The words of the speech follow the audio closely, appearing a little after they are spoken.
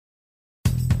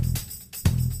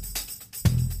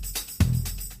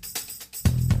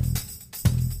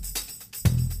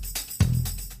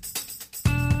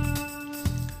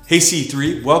Hey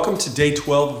C3, welcome to day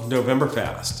 12 of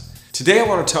NovFast. Today I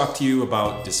want to talk to you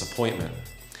about disappointment.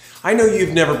 I know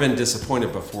you've never been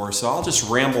disappointed before, so I'll just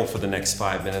ramble for the next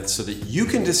 5 minutes so that you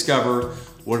can discover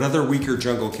what other weaker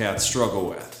jungle cats struggle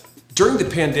with. During the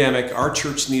pandemic, our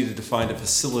church needed to find a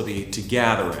facility to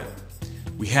gather in.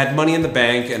 We had money in the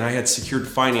bank and I had secured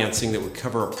financing that would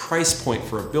cover a price point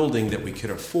for a building that we could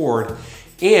afford,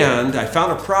 and I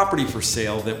found a property for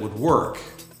sale that would work.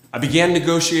 I began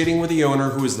negotiating with the owner,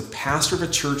 who was the pastor of a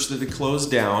church that had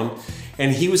closed down,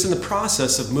 and he was in the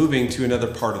process of moving to another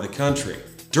part of the country.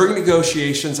 During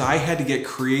negotiations, I had to get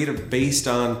creative based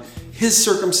on his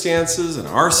circumstances and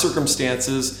our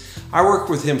circumstances. I worked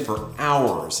with him for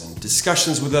hours and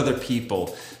discussions with other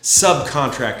people,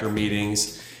 subcontractor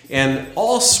meetings, and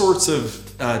all sorts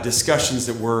of discussions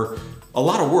that were a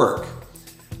lot of work.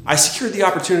 I secured the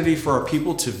opportunity for our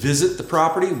people to visit the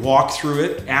property, walk through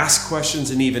it, ask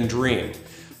questions, and even dream.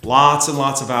 Lots and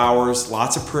lots of hours,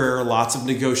 lots of prayer, lots of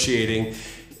negotiating,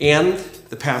 and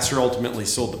the pastor ultimately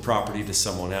sold the property to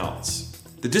someone else.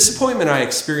 The disappointment I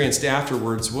experienced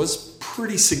afterwards was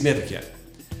pretty significant.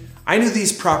 I knew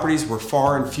these properties were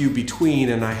far and few between,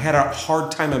 and I had a hard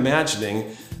time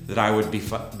imagining that I would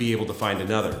be able to find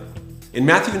another. In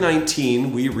Matthew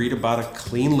 19, we read about a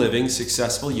clean living,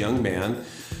 successful young man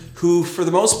who, for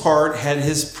the most part, had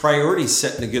his priorities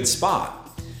set in a good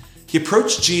spot. He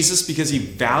approached Jesus because he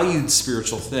valued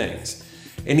spiritual things,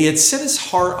 and he had set his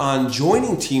heart on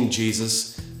joining Team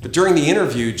Jesus, but during the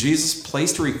interview, Jesus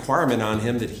placed a requirement on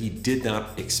him that he did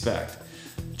not expect.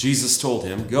 Jesus told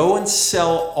him, "Go and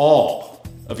sell all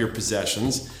of your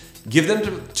possessions, give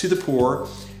them to the poor,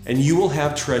 and you will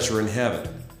have treasure in heaven.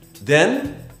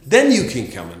 Then you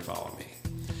can come and follow me."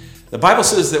 The Bible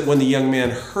says that when the young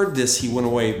man heard this, he went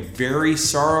away very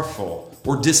sorrowful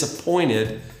or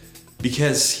disappointed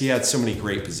because he had so many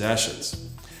great possessions.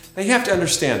 Now you have to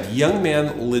understand, the young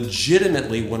man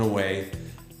legitimately went away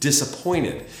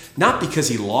disappointed. Not because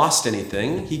he lost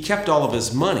anything, he kept all of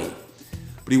his money.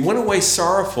 But he went away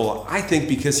sorrowful, I think,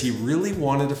 because he really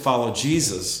wanted to follow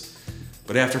Jesus.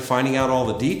 But after finding out all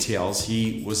the details,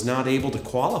 he was not able to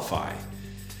qualify.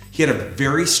 He had a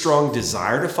very strong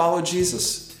desire to follow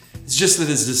Jesus. It's just that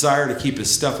his desire to keep his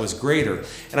stuff was greater.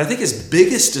 And I think his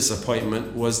biggest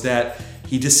disappointment was that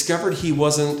he discovered he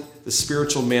wasn't the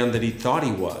spiritual man that he thought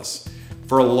he was.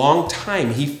 For a long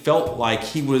time, he felt like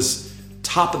he was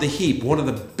top of the heap, one of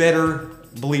the better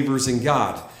believers in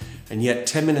God. And yet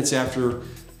 10 minutes after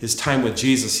his time with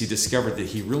Jesus, he discovered that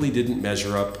he really didn't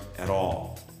measure up at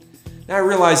all. Now I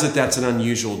realize that that's an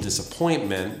unusual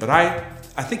disappointment, but I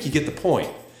think you get the point.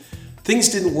 Things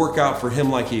didn't work out for him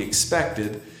like he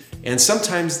expected, and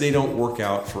sometimes they don't work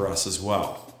out for us as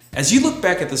well. As you look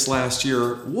back at this last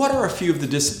year, what are a few of the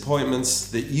disappointments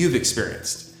that you've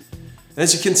experienced? And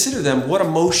as you consider them, what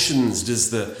emotions does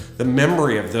the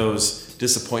memory of those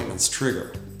disappointments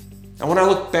trigger? Now, when I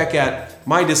look back at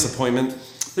my disappointment,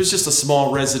 there's just a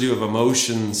small residue of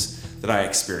emotions that I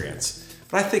experience.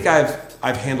 But I think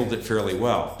I've handled it fairly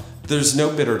well. There's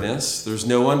no bitterness, there's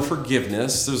no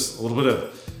unforgiveness, there's a little bit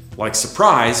of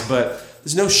surprise, but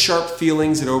there's no sharp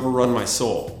feelings that overrun my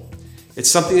soul. It's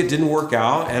something that didn't work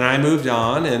out, and I moved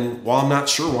on, and while I'm not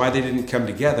sure why they didn't come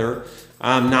together,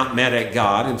 I'm not mad at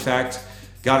God. In fact,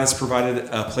 God has provided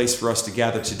a place for us to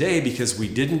gather today because we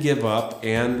didn't give up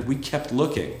and we kept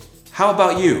looking. How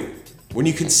about you? When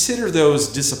you consider those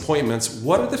disappointments,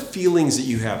 what are the feelings that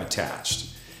you have attached?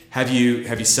 Have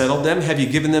you settled them? Have you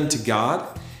given them to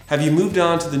God? Have you moved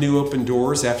on to the new open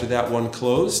doors after that one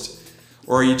closed?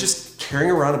 Or are you just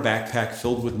carrying around a backpack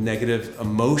filled with negative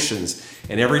emotions?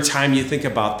 And every time you think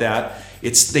about that,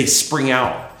 they spring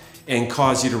out and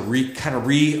cause you to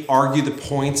re-argue the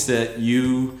points that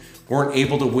you weren't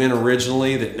able to win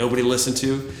originally, that nobody listened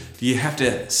to? Do you have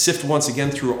to sift once again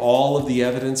through all of the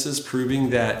evidences proving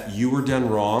that you were done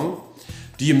wrong?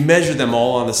 Do you measure them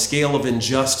all on a scale of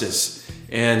injustice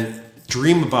and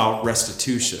dream about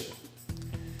restitution?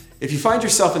 If you find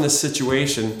yourself in this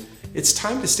situation, it's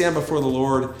time to stand before the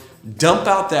Lord, dump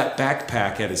out that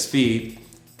backpack at his feet,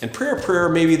 and pray a prayer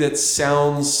maybe that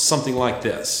sounds something like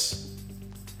this.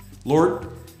 Lord,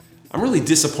 I'm really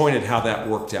disappointed how that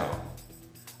worked out.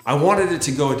 I wanted it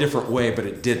to go a different way, but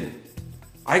it didn't.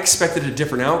 I expected a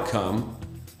different outcome,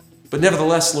 but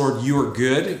nevertheless, Lord, you are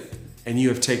good and you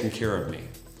have taken care of me.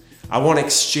 I want to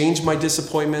exchange my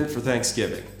disappointment for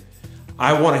thanksgiving.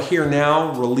 I want to here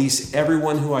now release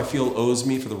everyone who I feel owes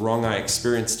me for the wrong I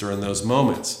experienced during those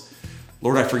moments.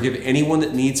 Lord, I forgive anyone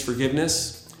that needs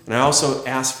forgiveness, and I also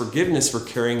ask forgiveness for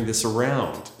carrying this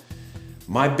around.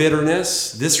 My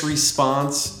bitterness, this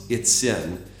response, it's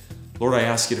sin. Lord, I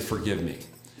ask you to forgive me.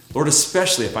 Lord,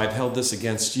 especially if I've held this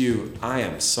against you, I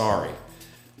am sorry.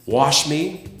 Wash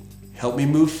me, help me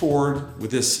move forward with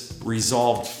this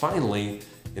resolved finally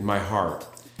in my heart.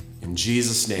 In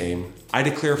Jesus' name, I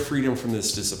declare freedom from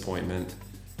this disappointment.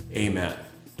 Amen.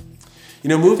 You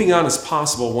know, moving on is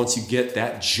possible once you get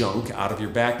that junk out of your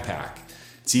backpack.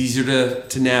 It's easier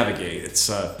to navigate. It's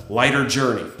a lighter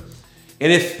journey.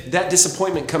 And if that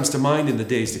disappointment comes to mind in the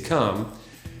days to come,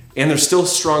 and there's still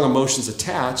strong emotions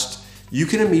attached, you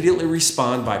can immediately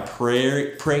respond by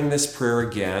praying this prayer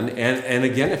again and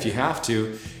again if you have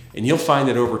to, and you'll find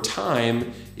that over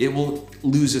time, it will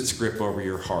lose its grip over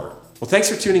your heart. Well, thanks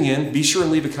for tuning in. Be sure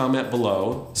and leave a comment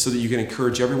below so that you can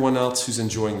encourage everyone else who's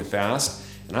enjoying the fast,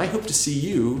 and I hope to see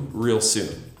you real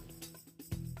soon.